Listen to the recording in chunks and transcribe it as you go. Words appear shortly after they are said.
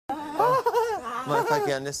Mind if I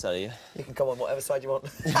get on this side, yeah? You can come on whatever side you want.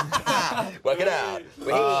 Work it out.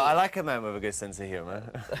 I like a man with a good sense of humour.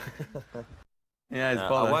 Yeah, it's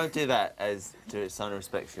I won't do that to sign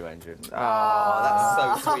respect to you, Andrew.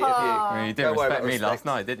 Oh, that's so sweet of you. I mean, you didn't respect me last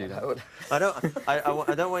night, did you? I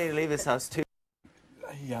don't want you to leave this house too.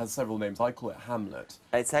 He has several names. I call it Hamlet.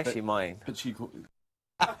 It's actually mine. But she called...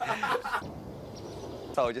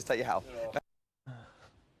 So just take your hat.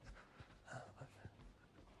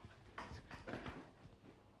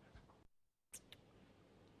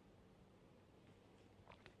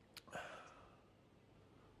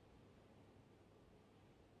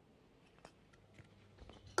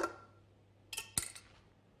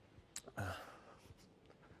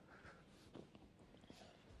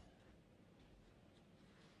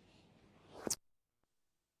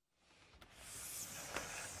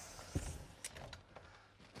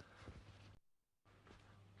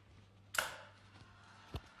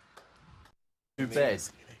 Bed.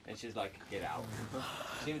 And she's like, get out.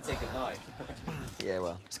 She didn't even take a knife. Yeah,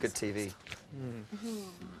 well, it's good TV.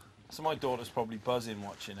 So my daughter's probably buzzing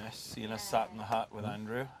watching this, seeing us sat in the hut with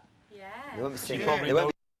Andrew. Yeah. You won't be seeing Probably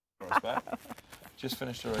knows respect. Just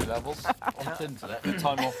finished her A-levels. On the internet. The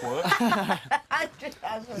time off work.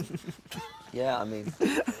 Yeah, I mean,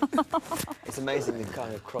 it's amazing the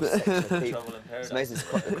kind of cross-section of people. It's amazing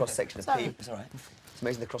the cross-section of people. It's all right. It's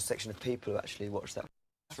amazing the cross-section of people who actually watch that.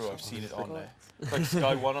 True, I've seen it on there. Like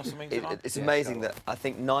Sky One or something. It's amazing that I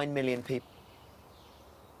think 9 million people.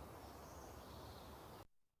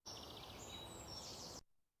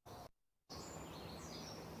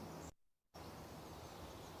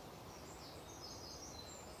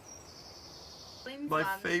 My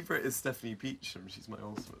favourite is Stephanie Beacham. She's my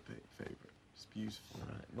ultimate favourite. She's beautiful.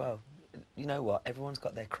 Right. Well, you know what? Everyone's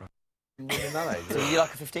got their crush. You wouldn't know, So you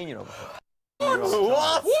like a 15-year-old?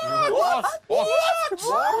 What?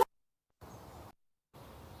 What?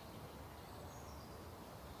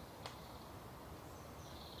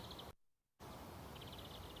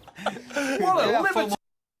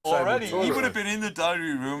 Already, he would have been in the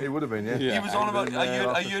diary room. It would have been, yeah. He was on about.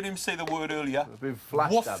 I heard him say the word earlier. It's been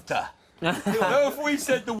flashed. Wafter. No, if we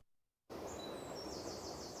said the.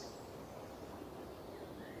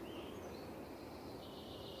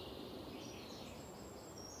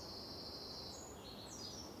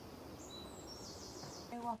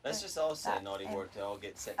 Let's just all say naughty word to all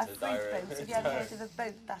get sent to the diary. Have you ever heard of a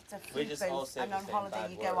boat that's a fruit just all boat say and the on same holiday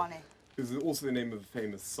bad you go word. on it? It's also the name of a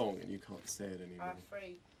famous song, and you can't say it anymore.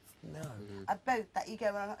 Free. No. A boat that you go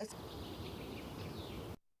on. It's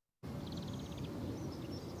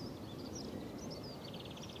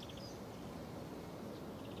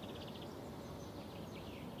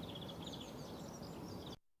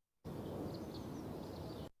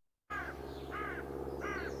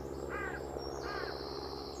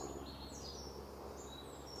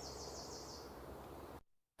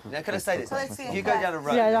Now, can I say this? So let's see If you it go there. down a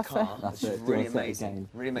road Yeah, in a that's car, it. which is really amazing.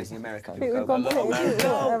 Really amazing in America. I think People we've go, gone love pretty America.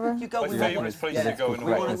 cute, whatever. you go, My we want favourite place to yeah, go in the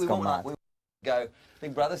we world. want, we want that. We go,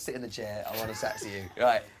 big brother, sit in the chair. I want to sax you.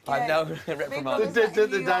 Right. I've no reprimand. They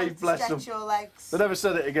did, Dave, bless them. Your legs. They never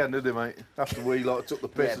said it again, did they, mate? After we lot took the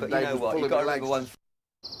piss Yeah, and but you Dave know was what? pulling You've got the to legs. remember one.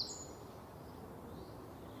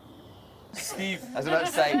 Steve. I was about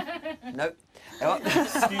to say, nope.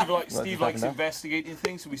 Steve likes investigating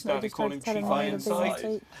things, so we started calling him Chief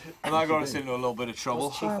Ironside. And I got us into a little bit of trouble.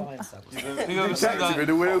 Chief Ironside. You ever see Detective in that?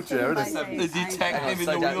 a wheelchair, isn't he? The detective in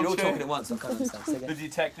the You're all talking wheelchair. at once. I can't understand. Say The again.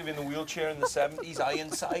 detective in the wheelchair in the 70s,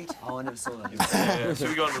 Ironside. Oh, I never saw that. Yeah, so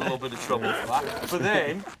we got in a little bit of trouble for that. But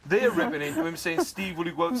then they're ripping into him saying, Steve, will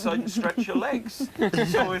you go outside and stretch your legs?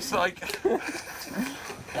 So it's like.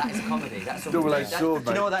 That is comedy. That's a Double-edged sword,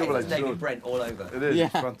 Do you know what that mate. is? It's David Double-edged Brent all over. It is. Yeah.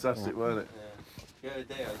 It's fantastic, wasn't it? The other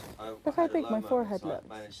day, I Look how had a big low my moment, forehead so I looks.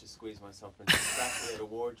 managed to squeeze myself into exactly the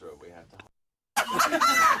wardrobe we had to.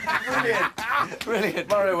 Brilliant. Brilliant.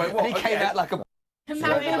 Mario went, what? And he came out like a... Andrew,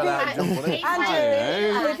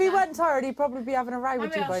 if he weren't tired, he'd probably be having a row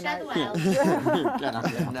with you by now. No,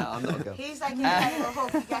 I'm not a girl. He's like a little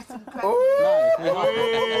Hulk, you get him cracked. What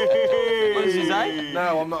did you say?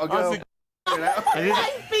 No, I'm not a girl. Beat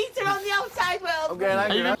her on the outside world. I'm getting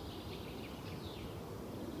angry now.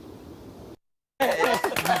 Do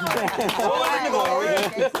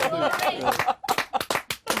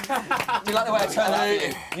you like the way I turned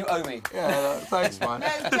that? You owe me. Yeah, thanks, man. No,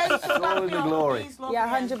 Joe's just All in the glory.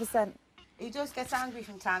 Yeah, 100%. He just gets angry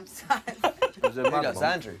from time to time. Was it Who mad does, one?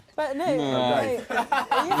 Andrew? But no, Dave. he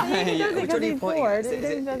does it Which because one are you he's pointing bored. at? He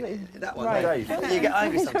does it. That one, Right. Dave. You get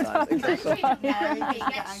angry sometimes. No, he doesn't get angry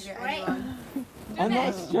at anyone. I'm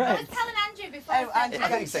not strict. Telling Andrew before I and I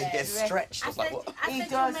think he said get stretched. I was like, what? He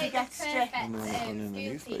does, he gets stretched.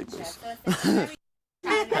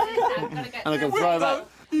 And I can throw that.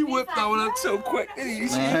 He whipped that one out so quick.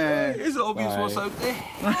 It's obvious what's out there.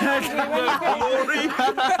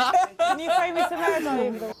 Can you throw me some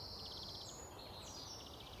air?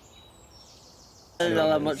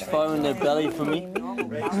 They'll have much fire in their belly for me.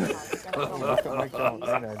 Look at my jump,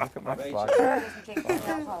 you know, look at my flag.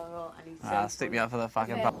 Stick me up for the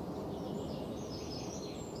fucking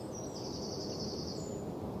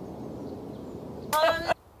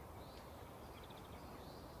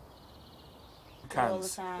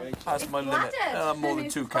Cans. That's my limit. More than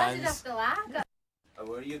 2 cans.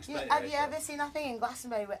 Where are you explaining? Have you ever seen that thing in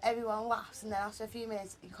Glastonbury where everyone laughs and then after a few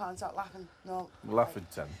minutes you can't stop laughing? No. Laughing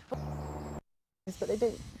 10. But they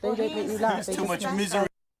don't make you laugh. It's too much misery.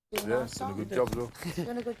 Yeah, done a good job though.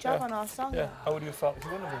 Doing a good job on our song. Yeah, how would you have felt if you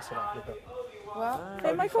wouldn't have been so laughing? What?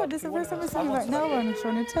 Oh my god, this is the first time we're singing about no one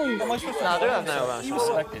trying to taste. No, I do have no one. You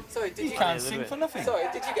selected. Sorry, did You can't sing for nothing. Sorry,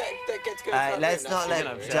 did you get to go? Let's not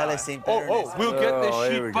let jealousy and bitterness. Oh, we'll get this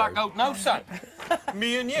here we sheet back go. out now, son.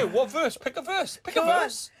 Me and you. What verse? Pick a verse. Pick a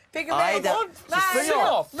verse. Pick a I verse. don't- Sing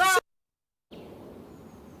off.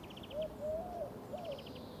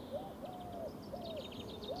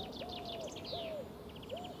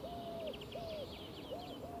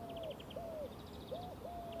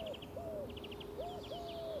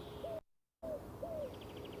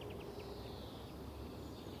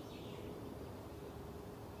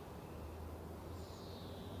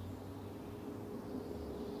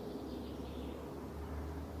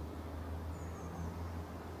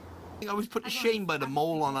 I was put to shame by the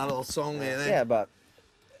mole on that little song there. Yeah, but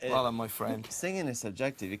Well, I'm my friend. singing is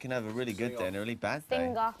subjective. You can have a really good day and a really bad day.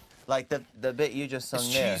 Sing off. Like the bit you just sung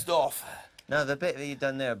It's there. cheesed off. No, the bit that you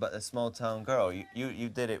done there about the small town girl. You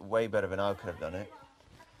did it way better than I could have done it.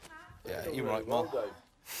 Yeah, you're right, Mole.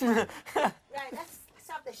 Right, let's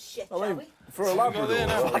have this shit, shall we? For a Labrador.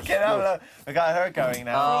 Fucking hell, look. We got her going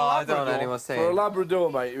now. Oh, I don't know anyone saying. For a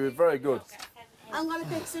Labrador, mate, you were very good. I'm going to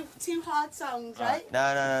pick some 2 hard songs, right? No.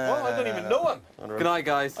 Oh, I don't even know him. Good night,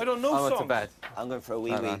 guys. I don't know I went to songs. bed. I'm going for a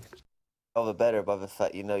wee Bye, wee. man. All the better by the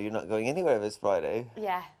fact you know you're not going anywhere this Friday.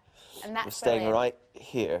 Yeah. And that's You're staying brilliant. right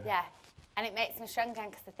here. Yeah. And it makes me strong again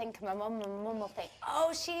because I think of my mum and my mum will think,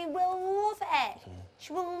 oh, she will love it.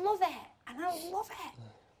 She will love it. And I love it.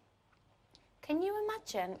 Can you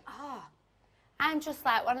imagine? I'm just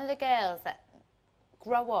like one of the girls that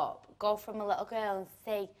grow up, go from a little girl and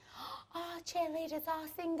see, oh, cheerleaders, oh,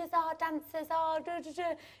 singers, oh, dancers, oh,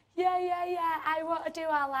 yeah, I want to do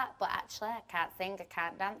all that. But actually, I can't sing, I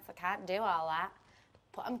can't dance, I can't do all that.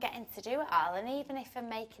 But I'm getting to do it all, and even if I'm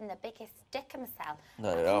making the biggest dick of myself,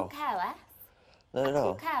 Not I at all. couldn't care less. Not at I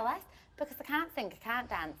all. couldn't care less, because I can't sing, I can't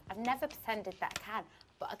dance. I've never pretended that I can,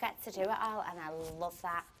 but I get to do it all, and I love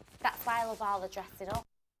that. That's why I love all the dressing up.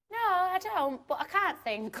 No, I don't, but I can't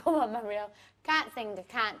sing. Come on, Mario. Can't sing, I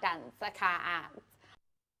can't dance, I can't act.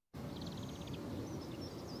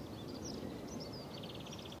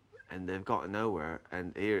 And they've gotten nowhere,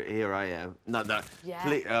 and here I am. No, Yeah.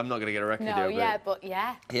 please, I'm not going to get a record No, deal, yeah, but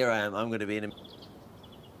yeah. here I am. I'm going to be in a...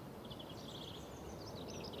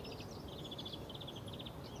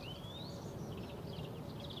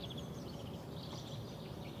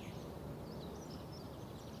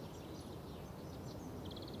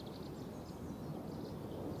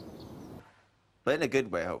 But in a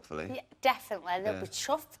good way, hopefully. Yeah, definitely. They'll be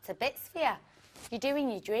chuffed to bits for you. You're doing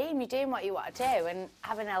your dream, you're doing what you want to do and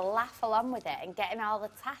having a laugh along with it and getting all the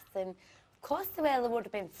tasks. And of course the way they would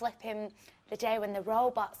have been flipping the day when the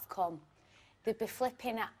robots come. They'd be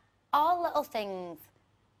flipping at all little things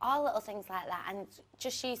like that. And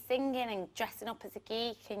just you singing and dressing up as a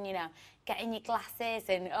geek and, you know, getting your glasses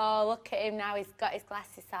and, oh, look at him now, he's got his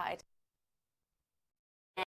glasses sorted.